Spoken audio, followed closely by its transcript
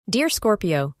Dear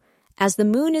Scorpio, as the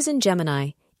moon is in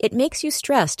Gemini, it makes you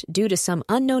stressed due to some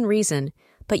unknown reason,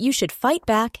 but you should fight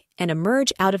back and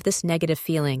emerge out of this negative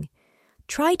feeling.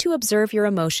 Try to observe your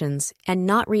emotions and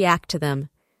not react to them.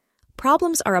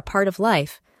 Problems are a part of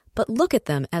life, but look at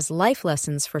them as life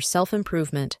lessons for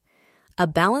self-improvement. A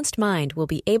balanced mind will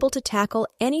be able to tackle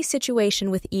any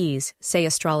situation with ease, say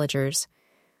astrologers.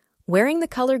 Wearing the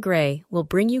color gray will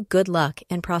bring you good luck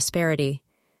and prosperity.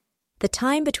 The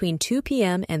time between 2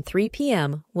 p.m. and 3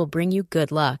 p.m. will bring you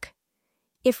good luck.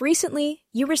 If recently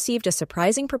you received a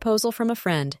surprising proposal from a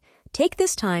friend, take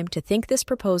this time to think this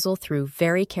proposal through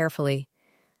very carefully.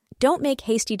 Don't make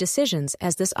hasty decisions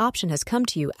as this option has come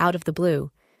to you out of the blue.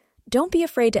 Don't be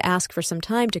afraid to ask for some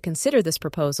time to consider this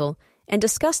proposal and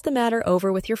discuss the matter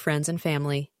over with your friends and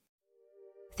family.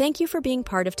 Thank you for being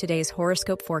part of today's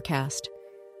horoscope forecast.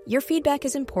 Your feedback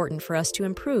is important for us to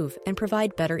improve and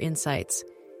provide better insights.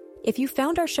 If you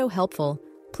found our show helpful,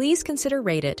 please consider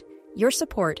rate it. Your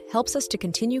support helps us to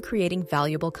continue creating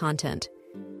valuable content.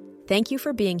 Thank you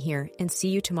for being here and see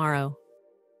you tomorrow.